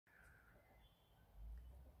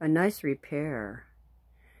a nice repair.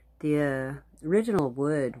 The original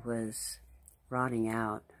wood was rotting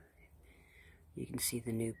out. You can see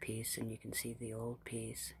the new piece and you can see the old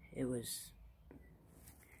piece. It was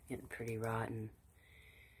getting pretty rotten.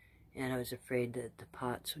 And I was afraid that the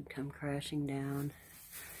pots would come crashing down.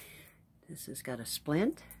 This has got a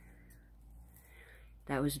splint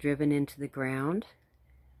that was driven into the ground.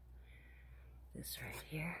 This right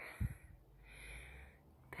here.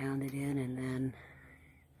 Pounded in, and then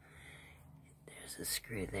there's a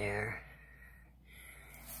screw there.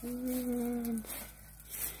 And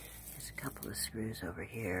there's a couple of screws over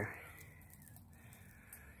here.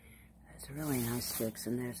 It's a really nice fix,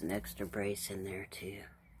 and there's an extra brace in there too.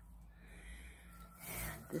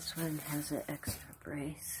 And this one has an extra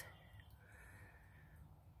brace.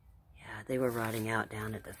 Yeah, they were rotting out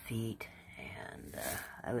down at the feet, and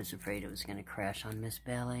I was afraid it was going to crash on Miss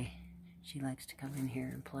Belly. She likes to come in here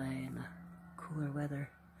and play in the cooler weather.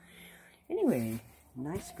 Anyway,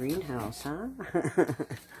 nice greenhouse, huh?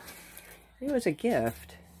 It was a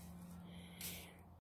gift.